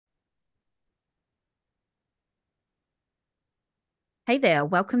Hey there,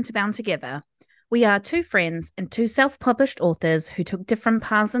 welcome to Bound Together. We are two friends and two self published authors who took different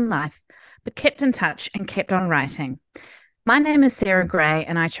paths in life, but kept in touch and kept on writing. My name is Sarah Gray,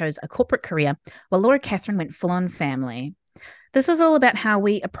 and I chose a corporate career, while Laura Catherine went full on family. This is all about how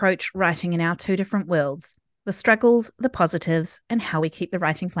we approach writing in our two different worlds, the struggles, the positives, and how we keep the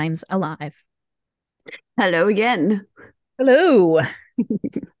writing flames alive. Hello again. Hello.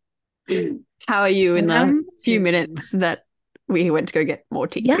 How are you in the Round few two. minutes that we went to go get more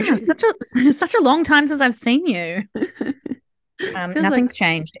tea? Yeah, such a long time since I've seen you. Feels like Nothing's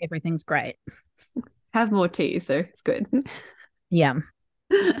changed. Everything's great. have more tea, so it's good. Yeah,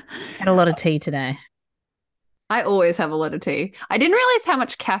 had a lot of tea today. I always have a lot of tea. I didn't realize how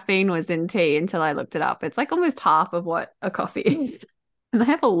much caffeine was in tea until I looked it up. It's like almost half of what a coffee is. And I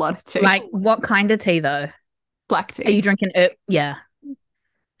have a lot of tea. Like, what kind of tea though? Black Are you tea. drinking? Yeah,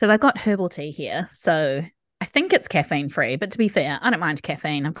 because I've got herbal tea here, so I think it's caffeine free. But to be fair, I don't mind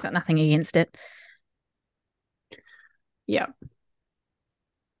caffeine. I've got nothing against it. Yeah.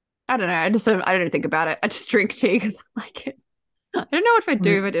 I don't know. I don't think about it. I just drink tea because I like it. I don't know what I'd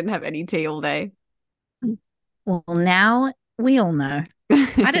do if I didn't have any tea all day. Well, now we all know.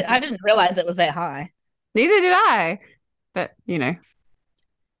 I didn't realize it was that high. Neither did I. But, you know.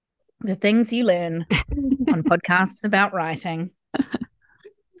 The things you learn on podcasts about writing.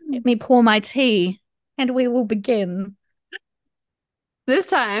 Let me pour my tea, and we will begin. This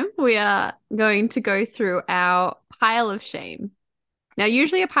time we are going to go through our pile of shame. Now,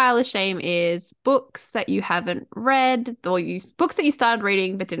 usually a pile of shame is books that you haven't read, or books that you started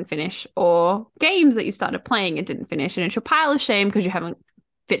reading but didn't finish, or games that you started playing and didn't finish, and it's your pile of shame because you haven't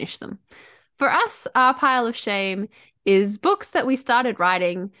finished them. For us, our pile of shame is books that we started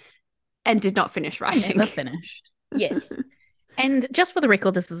writing and did not finish writing. Never finished. Yes. And just for the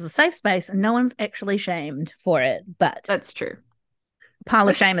record, this is a safe space and no one's actually shamed for it. But That's true. Pile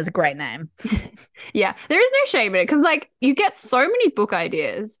of Shame is a great name. Yeah, there is no shame in it because, like, you get so many book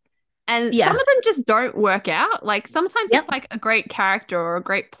ideas and Yeah. some of them just don't work out. Like, sometimes Yep. it's like a great character or a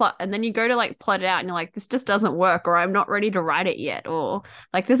great plot, and then you go to like plot it out and you're like, this just doesn't work, or I'm not ready to write it yet, or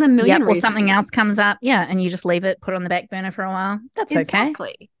like, there's a million Yep. Or reasons. something else comes up. Yeah. And you just leave it, put it on the back burner for a while. That's okay.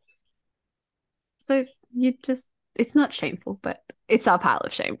 Exactly. So it's not shameful, but it's our pile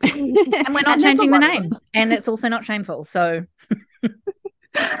of shame. And we're not And there's a changing the lot of name. And it's also not shameful. So them.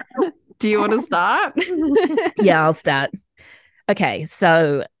 Do you want to start? yeah, I'll start. Okay.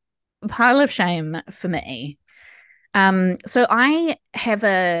 So Pile of Shame for me. So I have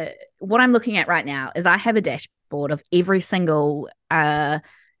what I'm looking at right now is I have a dashboard of every single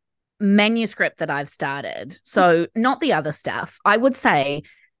manuscript that I've started. So not the other stuff. I would say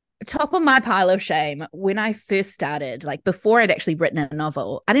top of my pile of shame when I first started, like before I'd actually written a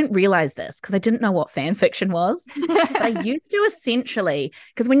novel, I didn't realize this because I didn't know what fan fiction was. But I used to essentially,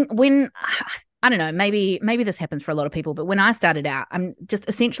 because when I don't know, maybe this happens for a lot of people, but when I started out, I'm just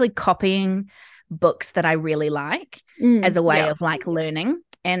essentially copying books that I really like as a way Yeah. of like learning.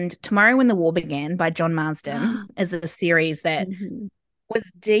 And Tomorrow When the War Began by John Marsden is a series that Mhm.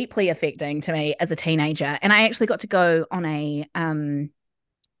 was deeply affecting to me as a teenager. And I actually got to go on a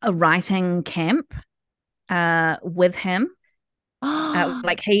writing camp with him.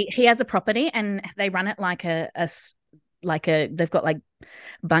 Like he has a property and they run it like a they've got like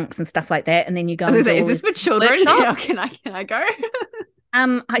bunks and stuff like that, and then you go I was and gonna do say, is all this these for children? workshops. Can I go?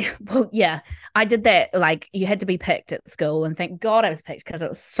 I well, yeah, I did that. Like you had to be picked at school, and thank God I was picked because it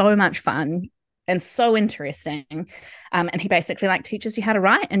was so much fun and so interesting. And he basically like teaches you how to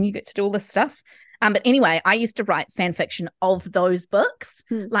write, and you get to do all this stuff. But anyway, I used to write fan fiction of those books,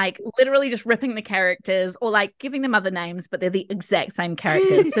 like literally just ripping the characters or like giving them other names, but they're the exact same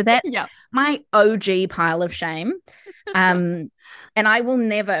characters. So that's Yeah. my OG pile of shame. Um, and I will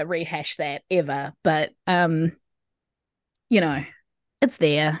never rehash that ever. But you know, it's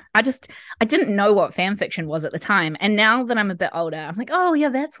there. I didn't know what fan fiction was at the time. And now that I'm a bit older, I'm like, oh yeah,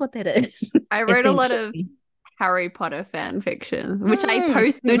 that's what that is. I wrote a lot of Essentially. Harry Potter fan fiction, which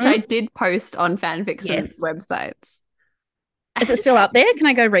Mm-hmm. I did post on fan fiction Yes. websites. Is it still up there? Can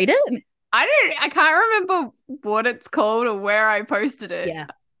I go read it? I can't remember what it's called or where I posted it. Yeah.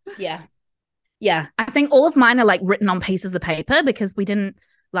 Yeah. Yeah. I think all of mine are like written on pieces of paper because we didn't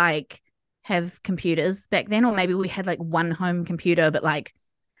like have computers back then, or maybe we had like one home computer, but like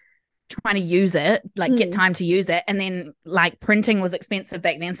trying to use it, like get Mm. time to use it. And then like printing was expensive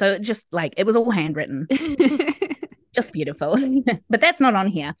back then. So it just like it was all handwritten. Just beautiful. But that's not on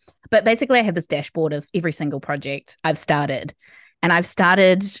here. But basically I have this dashboard of every single project I've started. And I've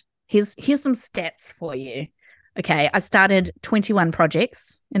started here's some stats for you. Okay, I've started 21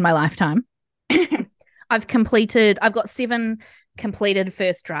 projects in my lifetime. I've got 7 completed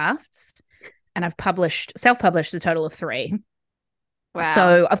first drafts, and I've self-published a total of 3. Wow.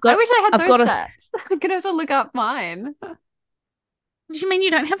 So I wish I had I've those got stats. I'm gonna have to look up mine. What do you mean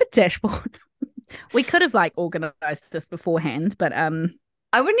you don't have a dashboard? We could have like organized this beforehand, but I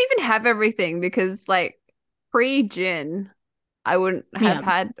wouldn't even have everything because like pre-Gin, I wouldn't have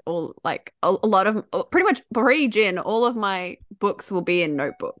had all like a lot of pretty much pre-Gin, all of my books will be in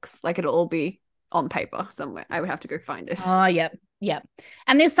notebooks. Like it'll all be on paper somewhere. I would have to go find it. Oh, yep. Yep.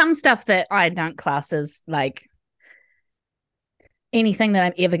 And there's some stuff that I don't class as like anything that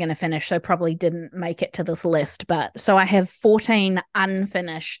I'm ever going to finish, so probably didn't make it to this list. But so I have 14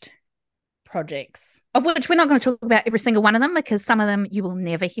 unfinished projects, of which we're not going to talk about every single one of them because some of them you will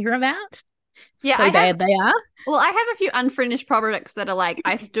never hear about. Yeah, so bad they are. Well, I have a few unfinished projects that are like,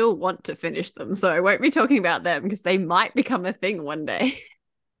 I still want to finish them. So I won't be talking about them because they might become a thing one day.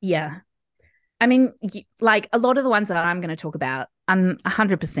 Yeah. I mean, like a lot of the ones that I'm going to talk about, I'm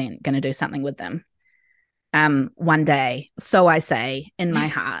 100% going to do something with them one day. So I say in my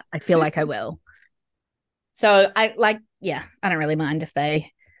heart, I feel like I will. So I don't really mind if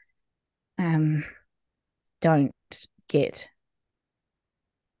they don't get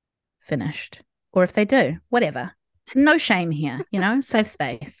finished, or if they do, whatever. No shame here, safe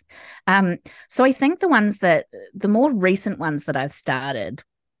space. So I think the more recent ones that I've started,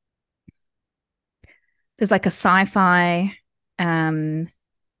 there's like a sci-fi, I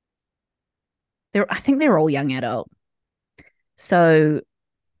think they're all young adult. So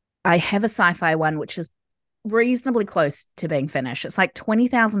I have a sci-fi one which is reasonably close to being finished. It's like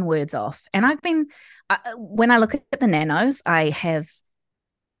 20,000 words off. And I've been, when I look at the nanos, I have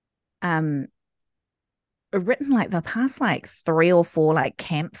written like the past like 3 or 4 like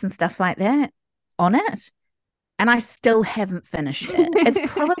camps and stuff like that on it. And I still haven't finished it. It's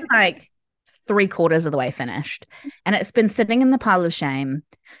probably like 3/4 of the way finished. And it's been sitting in the pile of shame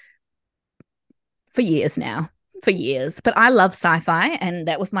for years now. But I love sci-fi, and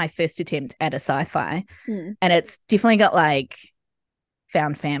that was my first attempt at a sci-fi. And it's definitely got like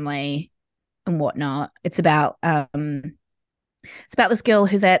found family and whatnot. It's about this girl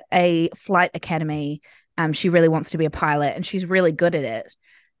who's at a flight academy. She really wants to be a pilot and she's really good at it.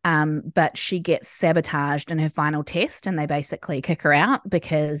 But she gets sabotaged in her final test and they basically kick her out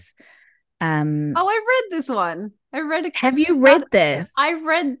because I read this one. Have you read this? I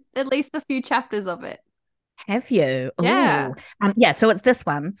read at least a few chapters of it. Have you? Yeah. So it's this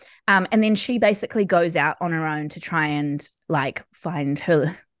one. And then she basically goes out on her own to try and like find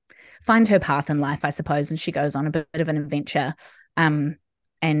her path in life, I suppose. And she goes on a bit of an adventure and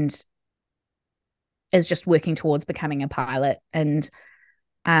is just working towards becoming a pilot. And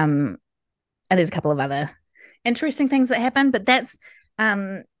there's a couple of other interesting things that happen, but that's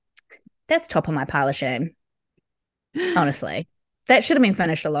top of my pile of shame. Honestly, that should have been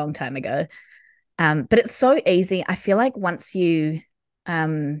finished a long time ago. But it's so easy. I feel like once you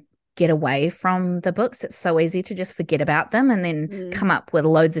get away from the books, it's so easy to just forget about them and then come up with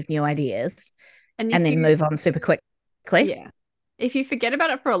loads of new ideas and then move on super quickly. Yeah. If you forget about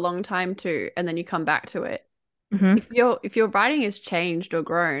it for a long time too, and then you come back to it, if your writing has changed or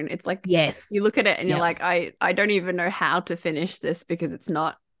grown, it's like, yes, you look at it and you're like, I don't even know how to finish this because it's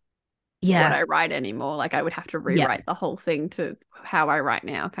not what I write anymore. Like I would have to rewrite the whole thing to how I write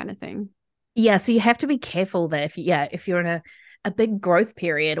now, kind of thing. Yeah, so you have to be careful that if you're in a big growth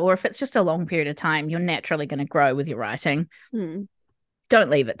period, or if it's just a long period of time, you're naturally going to grow with your writing. Don't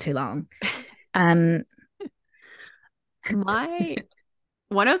leave it too long. One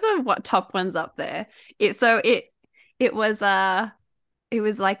of the top ones up there. It was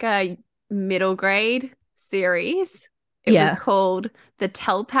like a middle grade series. It was called The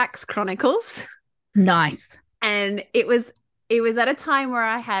Telpax Chronicles. Nice. And it was at a time where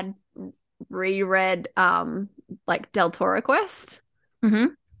I had reread like Del Toro Quest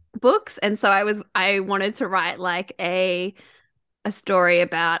books, and so I wanted to write like a story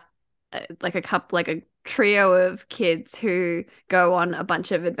about like a trio of kids who go on a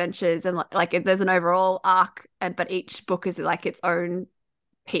bunch of adventures, and like there's an overall arc, but each book is like its own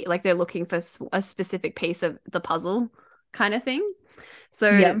piece, like they're looking for a specific piece of the puzzle kind of thing.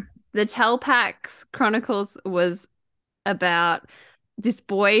 So the Telpax Chronicles was about this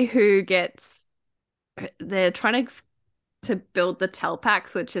boy who they're trying to build the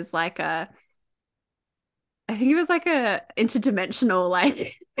Telpax, which is like I think it was like a interdimensional,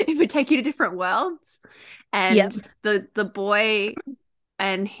 like it would take you to different worlds. And the boy,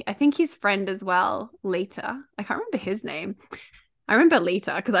 and I think his friend as well, Lita. I can't remember his name. I remember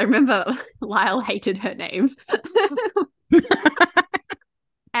Lita because I remember Lyle hated her name.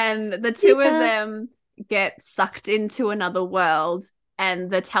 And the two of them get sucked into another world, and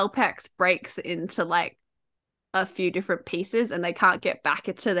the Telpax breaks into like a few different pieces, and they can't get back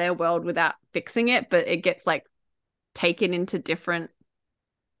into their world without fixing it, but it gets like taken into different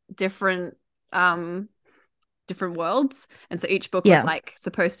different worlds. And so each book was like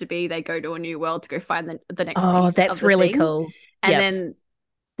supposed to be they go to a new world to go find the next piece that's of the really thing. cool. And then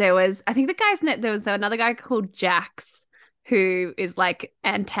there was, I think the guy's net, there was another guy called Jax who is like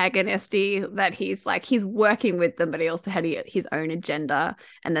antagonisty, that he's working with them, but he also had his own agenda.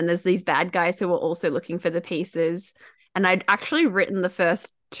 And then there's these bad guys who were also looking for the pieces. And I'd actually written the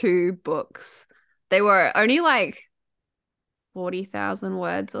first 2 books. They were only like 40,000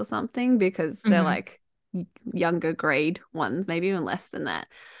 words or something, because they're like younger grade ones, maybe even less than that.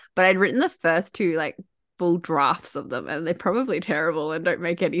 But I'd written the first 2 like full drafts of them, and they're probably terrible and don't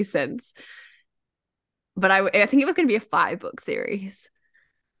make any sense. But I think it was going to be a 5-book series.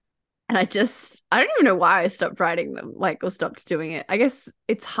 And I don't even know why I stopped writing them, like, or stopped doing it. I guess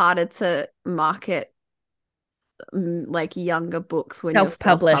it's harder to market like younger books when you're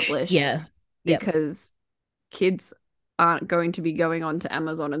self-published. Yeah. Because kids aren't going to be going on to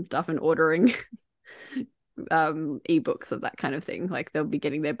Amazon and stuff and ordering ebooks of that kind of thing. Like, they'll be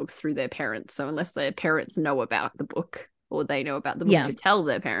getting their books through their parents. So unless their parents know about the book, or they know about the book to tell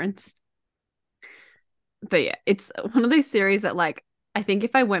their parents. But yeah, it's one of those series that, like, I think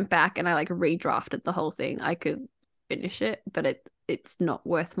if I went back and I like redrafted the whole thing, I could finish it, but it's not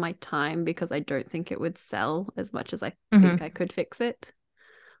worth my time, because I don't think it would sell as much as I think I could fix it.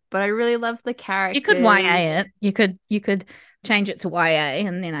 But I really love the characters. You could YA it. You could change it to YA,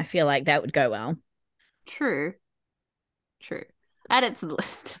 and then I feel like that would go well. True. Add it to the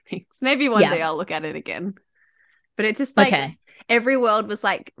list of things. Maybe one day I'll look at it again. But it just like every world was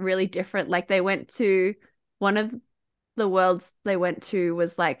like really different. Like, they went to one of the worlds they went to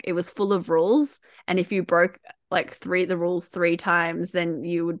was like, it was full of rules, and if you broke like the rules 3 times, then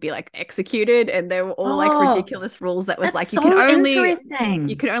you would be like executed. And they were all like ridiculous rules that was like, you can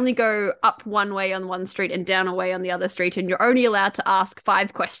only go up one way on one street and down a way on the other street, and you're only allowed to ask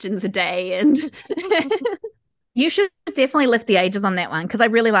 5 questions a day. And you should definitely lift the ages on that one, because I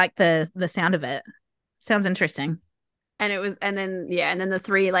really like the sound of it. Sounds interesting. And then the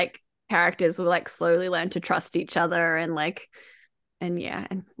 3 like characters will like slowly learn to trust each other, and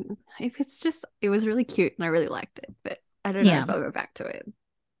it was really cute, and I really liked it. But I don't know if I'll go back to it.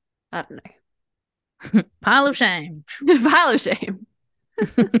 I don't know. Pile of shame. Pile of shame.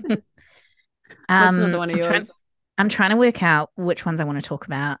 What's another one of yours? I'm trying to work out which ones I want to talk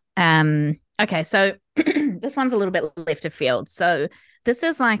about. Okay, so this one's a little bit left of field. So this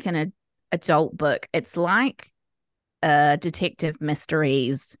is like an adult book. It's like detective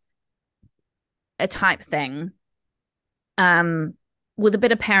mysteries, a type thing, with a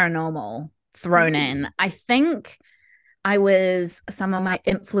bit of paranormal thrown in. I think some of my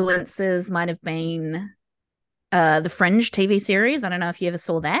influences might have been the Fringe TV series. I don't know if you ever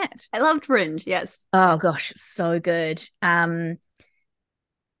saw that. I loved Fringe, yes. Oh gosh, so good.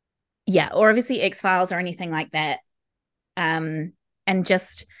 Yeah, or obviously X-Files or anything like that. And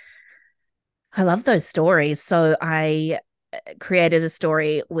just, I love those stories. So I created a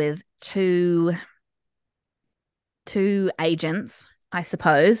story with two agents, I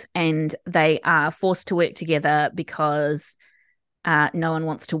suppose, and they are forced to work together because no one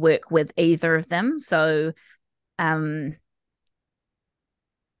wants to work with either of them. So I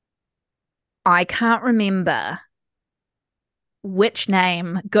can't remember which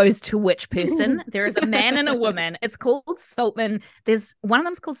name goes to which person. There is a man and a woman. It's called Saltman. There's one of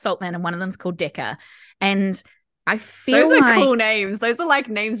them's called Saltman and one of them's called Decker. And I feel those are cool names. Those are like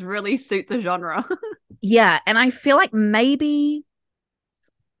names really suit the genre. Yeah, and I feel like maybe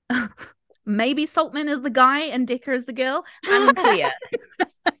Saltman is the guy and Decker is the girl. Unclear.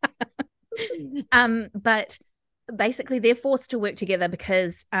 But basically they're forced to work together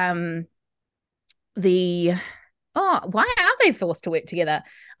because why are they forced to work together?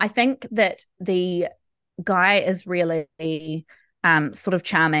 I think that the guy is really sort of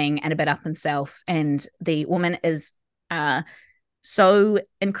charming and a bit up himself, and the woman is so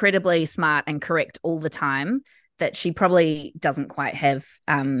incredibly smart and correct all the time that she probably doesn't quite have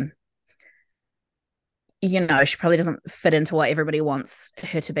she probably doesn't fit into what everybody wants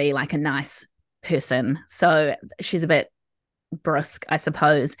her to be, like a nice person. So she's a bit brusque, I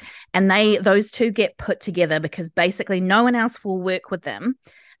suppose. And those two get put together because basically no one else will work with them.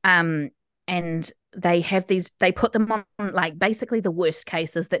 And they put them on like basically the worst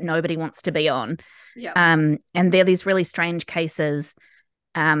cases that nobody wants to be on. Yeah. And they're these really strange cases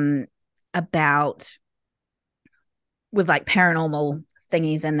about with like paranormal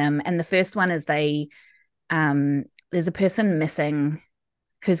thingies in them. And the first one is they there's a person missing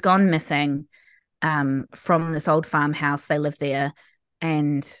who's gone missing from this old farmhouse. They live there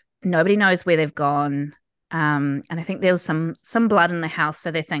and nobody knows where they've gone. And I think there was some blood in the house,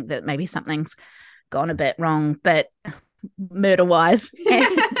 so they think that maybe something's gone a bit wrong, but murder-wise.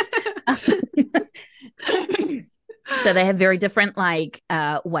 So they have very different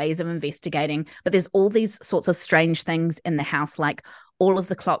ways of investigating, but there's all these sorts of strange things in the house, like all of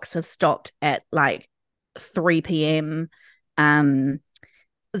the clocks have stopped at like 3 p.m. I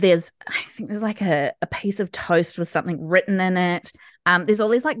think there's like a piece of toast with something written in it. There's all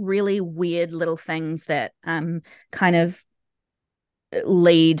these like really weird little things that kind of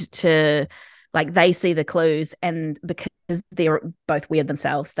lead to, like, they see the clues, and because they're both weird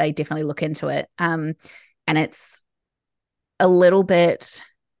themselves, they definitely look into it. And it's a little bit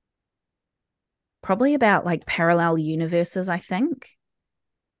probably about like parallel universes, I think.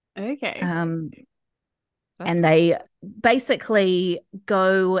 Okay. And they basically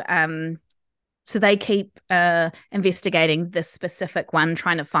go so they keep investigating this specific one,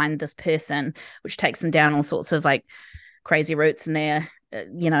 trying to find this person, which takes them down all sorts of like crazy routes, and they're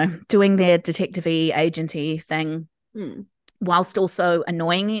doing their detective-y, agenty thing, whilst also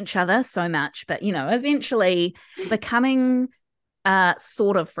annoying each other so much, but eventually becoming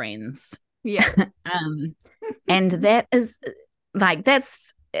sort of friends. Yeah. And that is like,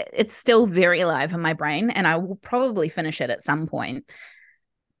 it's still very alive in my brain, and I will probably finish it at some point,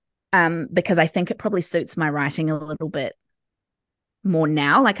 because I think it probably suits my writing a little bit more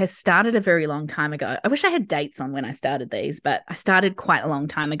now. Like, I started a very long time ago. I wish I had dates on when I started these, but I started quite a long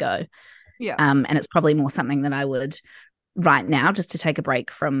time ago. Yeah. And it's probably more something that I would write now, just to take a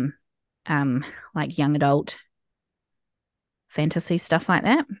break from like young adult fantasy stuff like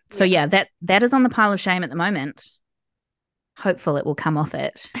that. So yeah, that is on the pile of shame at the moment. Hopeful it will come off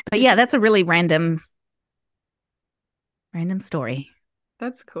it. But yeah, that's a really random story.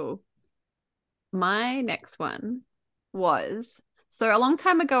 That's cool. My next one was, so a long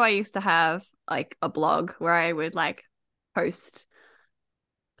time ago I used to have like a blog where I would like post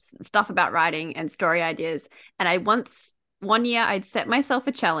stuff about writing and story ideas. And one year I'd set myself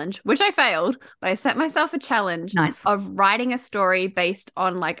a challenge, which I failed, but I set myself a challenge of writing a story based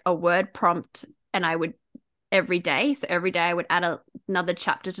on like a word prompt, and I would every day. So every day I would add another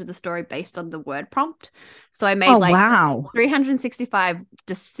chapter to the story based on the word prompt. So I made 365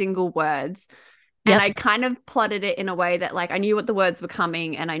 just single words. And I kind of plotted it in a way that like I knew what the words were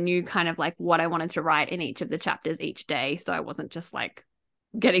coming, and I knew kind of like what I wanted to write in each of the chapters each day. So I wasn't just like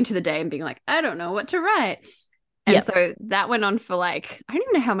getting to the day and being like, I don't know what to write. And so that went on for like, I don't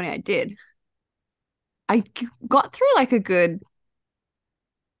even know how many I did. I got through like a good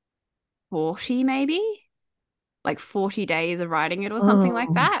 40 maybe, like 40 days of writing it or something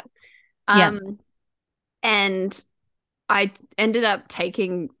like that. And I ended up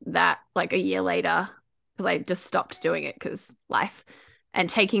taking that like a year later, because I just stopped doing it because life, and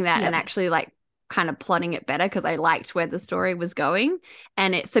taking that and actually like kind of plotting it better because I liked where the story was going.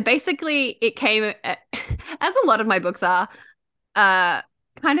 And so basically it came, as a lot of my books are,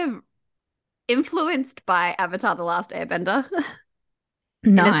 kind of influenced by Avatar: The Last Airbender.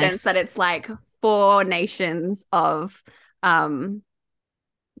 In a sense that it's like 4 nations of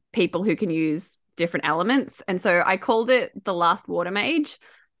people who can use different elements. And so I called it The Last Water Mage.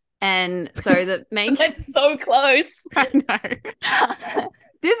 And so the main That's so close. I know.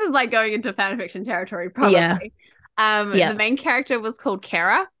 This is like going into fan fiction territory, probably. The main character was called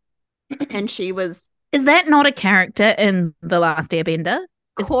Kara, and she was... Is that not a character in The Last Airbender?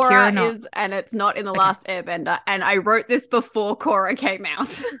 Korra is, and it's not in The Last Airbender. And I wrote this before Korra came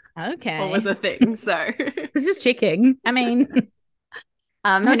out. Okay. Or was a thing, so... This is checking. I mean...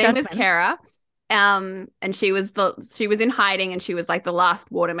 her name was Kara. And she was in hiding, and she was like the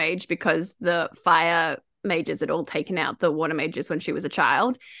last water mage because the fire mages had all taken out the water mages when she was a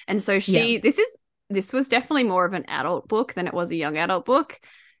child. And so this was definitely more of an adult book than it was a young adult book.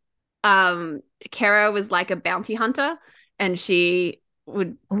 Kara was like a bounty hunter, and she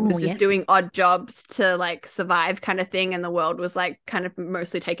was just doing odd jobs to like survive kind of thing, and the world was like kind of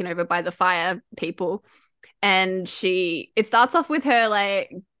mostly taken over by the fire people. And it starts off with her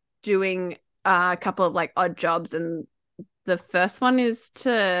like doing a couple of like odd jobs, and the first one is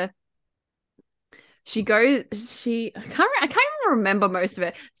I can't even remember most of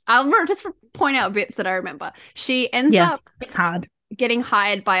it. I'll just point out bits that I remember. She ends up, it's hard. getting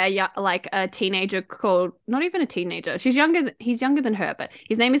hired by like a teenager called, not even a teenager. He's younger than her, but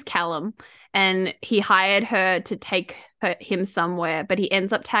his name is Callum, and he hired her to take him somewhere, but he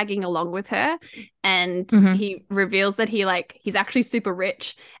ends up tagging along with her, and he reveals that he's actually super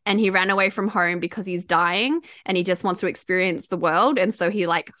rich, and he ran away from home because he's dying and he just wants to experience the world, and so he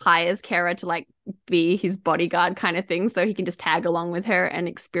like hires Kara to like be his bodyguard kind of thing, so he can just tag along with her and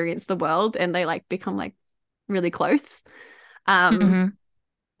experience the world, and they like become like really close.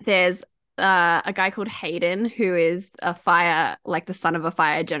 There's a guy called Hayden who is like the son of a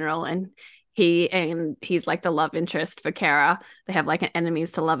fire general, and he's like the love interest for Kara. They have like an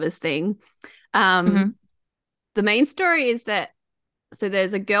enemies to lovers thing. The main story is that so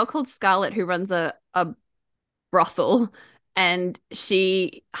there's a girl called Scarlett who runs a brothel, and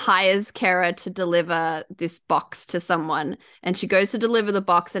she hires Kara to deliver this box to someone, and she goes to deliver the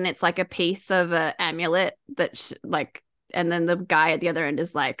box, and it's like a piece of an amulet that and then the guy at the other end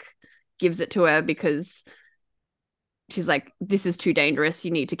is like gives it to her because she's like, this is too dangerous,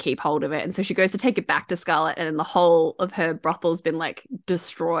 you need to keep hold of it. And so she goes to take it back to Scarlett, and then the whole of her brothel's been like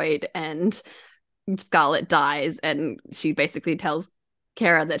destroyed, and Scarlett dies, and she basically tells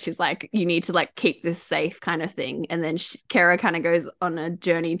Kara that she's like, you need to like keep this safe kind of thing. And then Kara kind of goes on a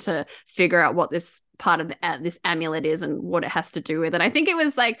journey to figure out what this part of this amulet is and what it has to do with it. I think it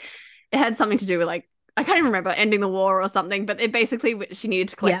was like it had something to do with like, I can't even remember, ending the war or something, but it basically she needed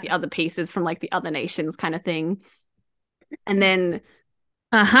to collect the other pieces from like the other nations kind of thing. And then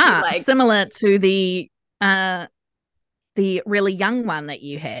similar to the really young one that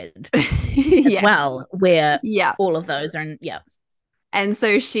you had as well, where all of those are and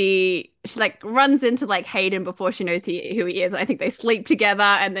so she like runs into like Hayden before she knows who he is. I think they sleep together,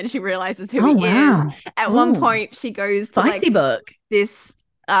 and then she realizes who he is. At one point she goes spicy to like book this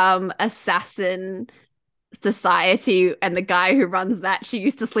assassin society, and the guy who runs that, she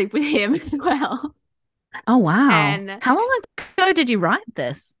used to sleep with him as well. Oh wow. And how long ago did you write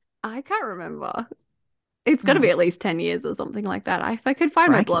this? I can't remember. It's got to be at least 10 years or something like that. If I could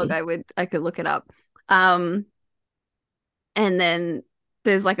find my blog, I could look it up. And then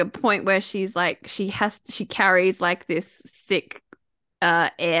there's like a point where she's like she carries like this sick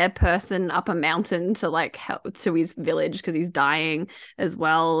air person up a mountain to like help to his village because he's dying as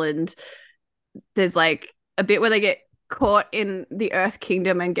well. And there's like a bit where they get caught in the Earth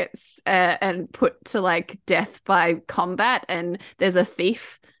Kingdom and gets and put to like death by combat, and there's a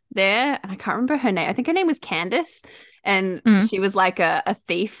thief there, and I can't remember her name. I think her name was Candace, and she was like a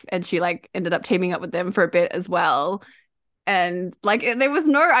thief, and she like ended up teaming up with them for a bit as well. And like there was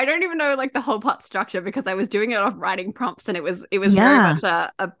I don't even know like the whole plot structure because I was doing it off writing prompts, and it was very much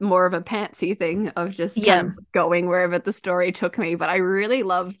a more of a pantsy thing of just kind of going wherever the story took me. But I really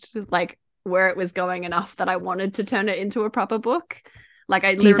loved like where it was going enough that I wanted to turn it into a proper book. Like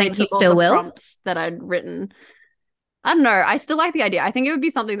I literally took all the prompts that I'd written. I don't know. I still like the idea. I think it would be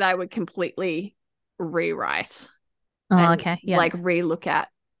something that I would completely rewrite. Like relook at,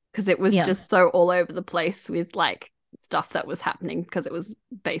 because it was just so all over the place with like stuff that was happening because it was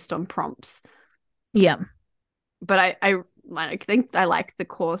based on prompts. Yeah. But I think I like the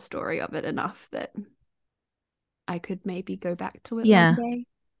core story of it enough that I could maybe go back to it one day.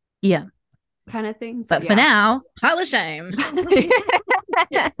 Yeah. Kind of thing. But for now, pile of shame.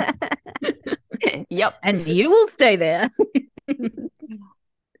 Yep. And you will stay there. Do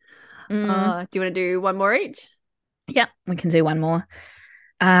you want to do one more each? Yeah, we can do one more.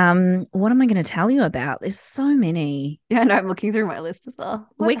 What am I going to tell you about? There's so many. Yeah, no, I'm looking through my list as well.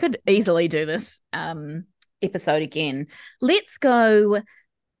 We could easily do this episode again. Let's go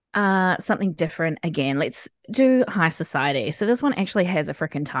something different again. Let's do High Society. So this one actually has a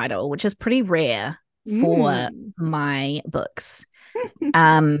freaking title, which is pretty rare for my books.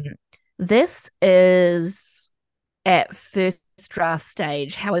 This is at first draft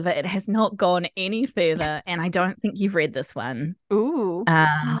stage. However, it has not gone any further, and I don't think you've read this one. Ooh.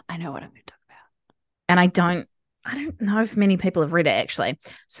 I know what I'm going to talk about. And I don't know if many people have read it actually.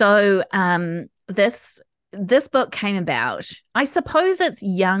 So this book came about, I suppose it's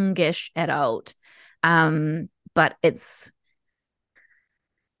youngish adult, but it's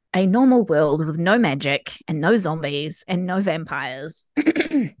a normal world with no magic and no zombies and no vampires,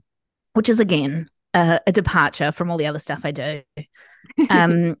 which is again a departure from all the other stuff I do.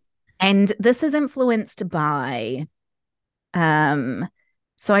 And this is influenced by so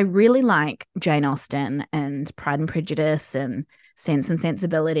I really like Jane Austen and Pride and Prejudice and Sense and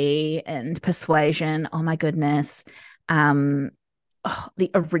Sensibility and Persuasion. Oh my goodness. The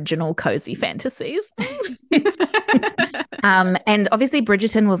original cozy fantasies. And obviously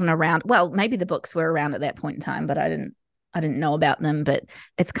Bridgerton wasn't around. Well, maybe the books were around at that point in time, but I didn't I didn't know about them, but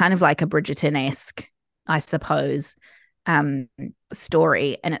it's kind of like a Bridgerton-esque, I suppose,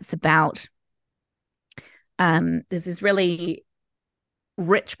 story. And it's about there's these really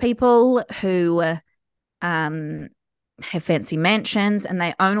rich people who have fancy mansions and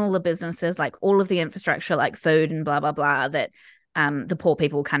they own all the businesses, like all of the infrastructure, like food and blah, blah, blah, that the poor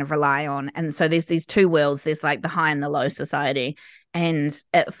people kind of rely on. And so there's these two worlds. There's like the high and the low society. And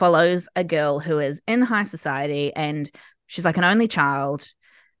it follows a girl who is in high society and she's like an only child.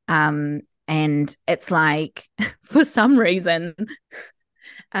 And it's like, for some reason,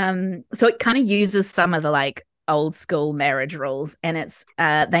 so it kind of uses some of the like old school marriage rules, and it's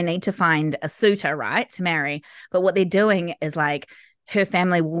they need to find a suitor, right, to marry. But what they're doing is like her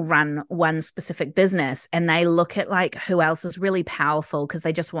family will run one specific business and they look at like who else is really powerful because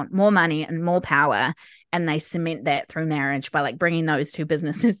they just want more money and more power, and they cement that through marriage by like bringing those two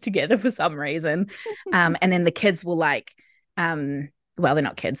businesses together for some reason. And then the kids will like well, they're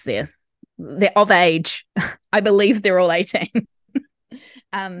not kids, they're of age. I believe they're all 18.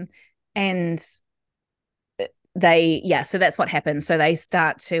 And so that's what happens. So they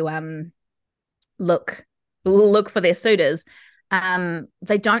start to look for their suitors.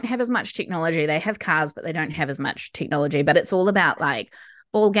 They don't have as much technology. They have cars, but they don't have as much technology. But it's all about like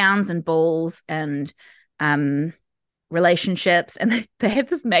ball gowns and balls and relationships. And they have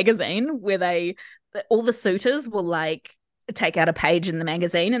this magazine where all the suitors will like take out a page in the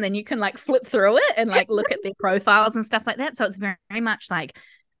magazine, and then you can like flip through it and like look at their profiles and stuff like that. So it's very, very much like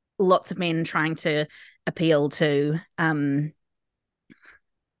lots of men trying to appeal to some,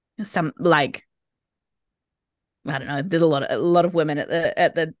 like, I don't know, there's a lot of women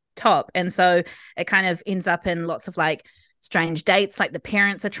at the top, and so it kind of ends up in lots of like strange dates. Like the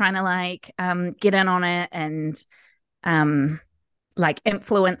parents are trying to like get in on it and like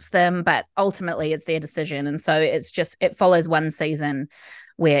influence them, but ultimately it's their decision. And so it follows one season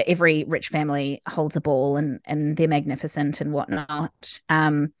where every rich family holds a ball and they're magnificent and whatnot.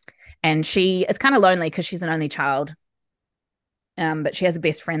 And she is kind of lonely because she's an only child. But she has a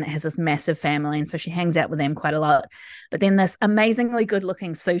best friend that has this massive family, and so she hangs out with them quite a lot. But then this amazingly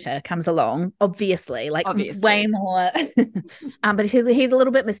good-looking suitor comes along, obviously. Way more. But he's a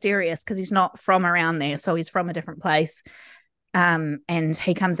little bit mysterious because he's not from around there, so he's from a different place. And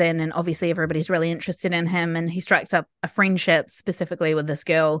he comes in, and obviously everybody's really interested in him, and he strikes up a friendship specifically with this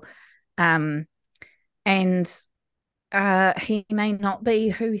girl. And he may not be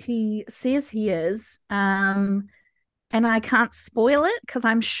who he says he is. And I can't spoil it because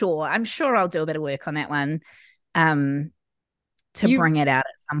I'm sure I'll do a bit of work on that one to bring it out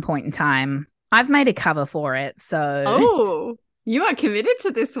at some point in time. I've made a cover for it, so oh, you are committed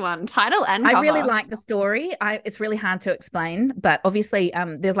to this one, title and cover. I really like the story. It's really hard to explain, but obviously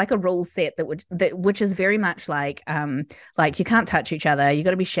there's like a rule set which is very much like you can't touch each other, you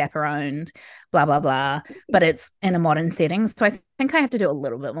got to be chaperoned, blah blah blah, but it's in a modern setting, so I think I have to do a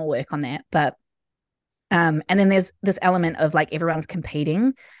little bit more work on that. But and then there's this element of like everyone's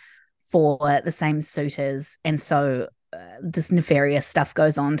competing for the same suitors, and so this nefarious stuff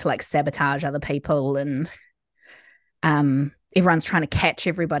goes on to like sabotage other people, and everyone's trying to catch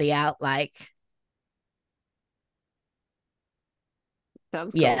everybody out. Like,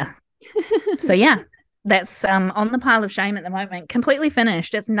 sounds cool. Yeah. So yeah, that's on the pile of shame at the moment. Completely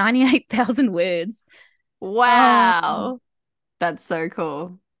finished. It's 98,000 words. Wow, that's so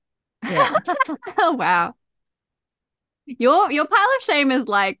cool. Yeah. Oh, wow. Your pile of shame is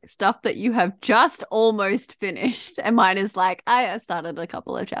like stuff that you have just almost finished, and mine is like I started a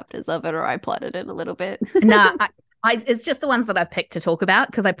couple of chapters of it, or I plotted it a little bit. Nah, it's just the ones that I've picked to talk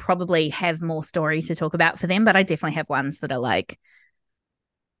about because I probably have more story to talk about for them, but I definitely have ones that are like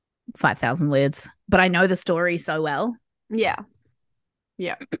 5,000 words, but I know the story so well. Yeah.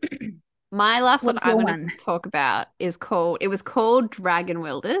 My last one I'm going to talk about was called Dragon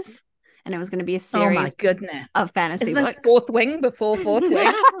Wielders. And it was going to be a series oh my goodness. Of fantasy books. Is this Fourth Wing before Fourth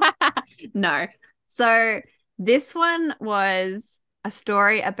Wing? No. So this one was a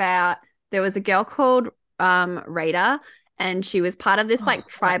story about, there was a girl called Rhaeda, and she was part of this like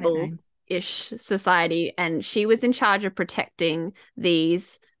tribal-ish society, and she was in charge of protecting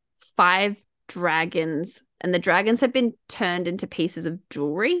these 5 dragons, and the dragons had been turned into pieces of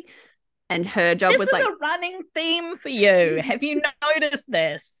jewelry, and her job was like... This is a running theme for you. Have you noticed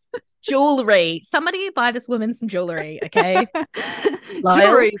this? Jewelry. Somebody buy this woman some jewelry, okay?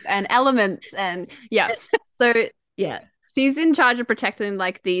 Jewelries and elements and yeah. So yeah, she's in charge of protecting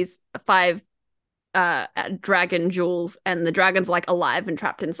like these 5 dragon jewels, and the dragon's like alive and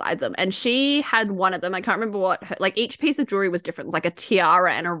trapped inside them. And she had one of them. I can't remember what like each piece of jewelry was different, like a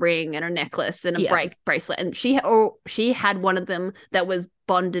tiara and a ring and a necklace and a bracelet. And she had one of them that was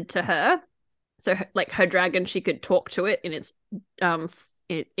bonded to her. So like her dragon, she could talk to it in its in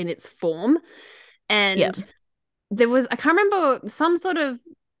its form. And there was, I can't remember, some sort of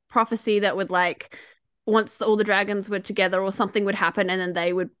prophecy that would like once all the dragons were together or something would happen, and then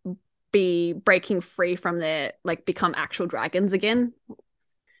they would be breaking free from their like become actual dragons again.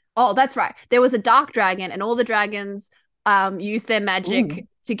 Oh, that's right. There was a dark dragon, and all the dragons used their magic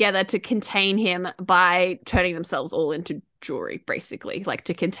together to contain him by turning themselves all into jewelry, basically, like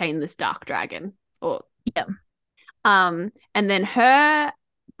to contain this dark dragon. Or and then her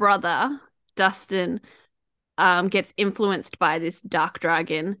brother Dustin gets influenced by this dark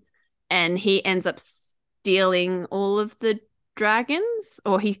dragon, and he ends up stealing all of the dragons,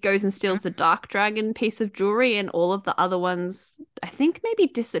 or he goes and steals the dark dragon piece of jewelry, and all of the other ones I think maybe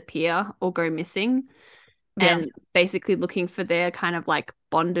disappear or go missing. And basically looking for their kind of like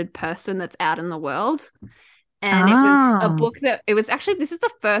bonded person that's out in the world. And it was a book that it was actually, this is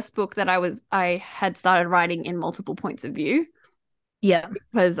the first book that I had started writing in multiple points of view. Yeah.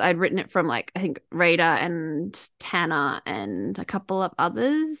 Because I'd written it from like, I think Rada and Tanner and a couple of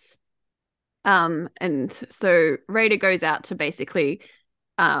others. And so Rada goes out to basically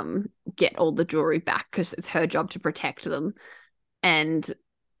get all the jewelry back because it's her job to protect them. And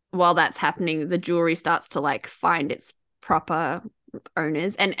while that's happening, the jewelry starts to like find its proper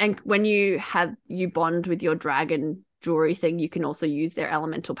owners. And when you bond with your dragon jewelry thing, you can also use their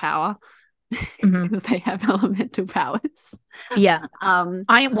elemental power. They have elemental powers. Yeah.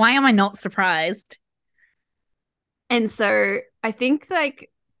 Why am I not surprised? And so I think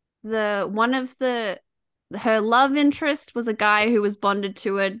like her love interest was a guy who was bonded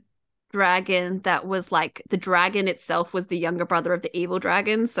to a dragon that was like, the dragon itself was the younger brother of the evil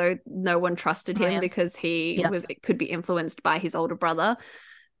dragon, so no one trusted him because he it could be influenced by his older brother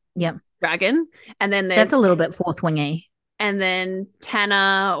dragon. And then that's a little bit fourth wingy. And then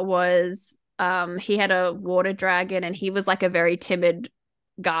Tanner was he had a water dragon, and he was like a very timid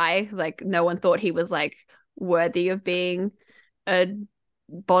guy, like no one thought he was like worthy of being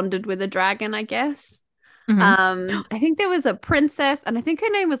bonded with a dragon, I guess. I think there was a princess, and I think her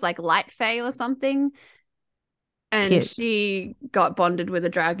name was like Lightfay or something, and cute. She got bonded with a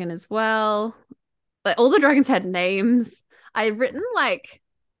dragon as well. Like all the dragons had names. I'd written like,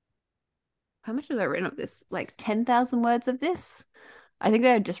 how much was I written of this? Like 10,000 words of this. I think they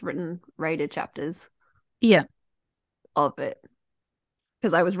had just written rated chapters of it,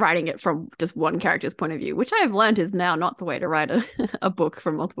 because I was writing it from just one character's point of view, which I have learned is now not the way to write a book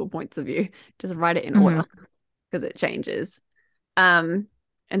from multiple points of view. Just write it in order, because it changes. And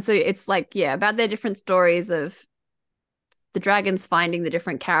so it's like, about their different stories of the dragons finding the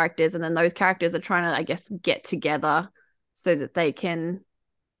different characters, and then those characters are trying to, I guess, get together so that they can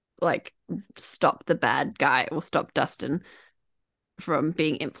like stop the bad guy or stop Dustin from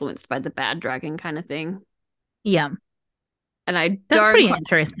being influenced by the bad dragon kind of thing. Yeah. And that's pretty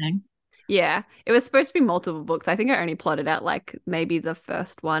interesting. Yeah, it was supposed to be multiple books. I think I only plotted out like maybe the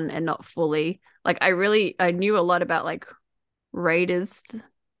first one and not fully. Like I knew a lot about like Rada's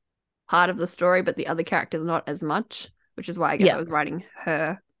part of the story, but the other characters not as much, which is why I guess I was writing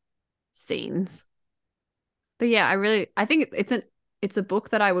her scenes. But yeah, I think it's a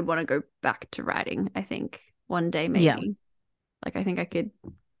book that I would want to go back to writing, I think one day maybe. Yeah. Like I think I could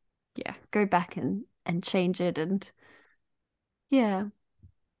go back and change it, and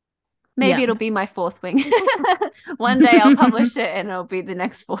maybe it'll be my fourth wing. One day I'll publish it and it'll be the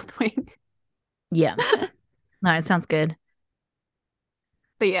next fourth wing. Yeah. No, it sounds good.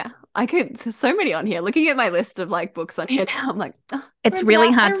 But there's so many on here. Looking at my list of like books on here now, I'm like, it's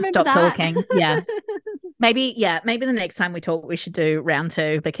really hard to stop talking. Yeah. Maybe the next time we talk, we should do round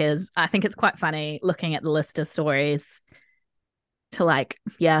 2, because I think it's quite funny looking at the list of stories to like,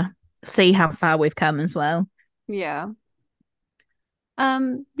 see how far we've come as well. Yeah.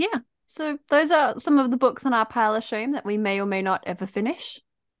 So those are some of the books on our pile of shame that we may or may not ever finish.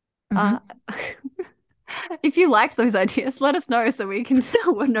 If you liked those ideas, let us know so we can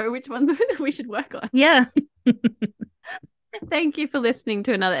know which ones we should work on. Yeah. Thank you for listening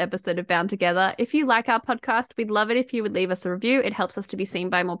to another episode of Bound Together. If you like our podcast, we'd love it if you would leave us a review. It helps us to be seen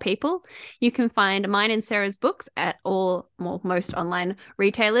by more people. You can find mine and Sarah's books at most online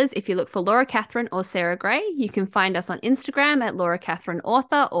retailers. If you look for Laura Catherine or Sarah Gray, you can find us on Instagram at Laura Catherine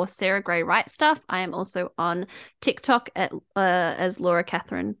Author or Sarah Gray Write Stuff. I am also on TikTok as Laura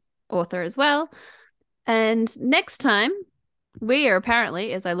Catherine Author as well. And next time, we are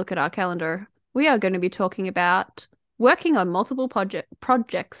apparently, as I look at our calendar we are going to be talking about working on multiple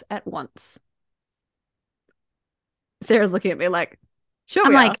projects at once. Sarah's looking at me like, sure, I'm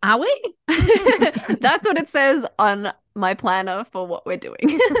we like, are we? are. That's what it says on my planner for what we're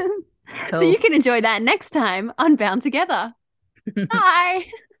doing. So Cool. you can enjoy that next time on Bound Together. Bye.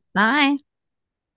 Bye.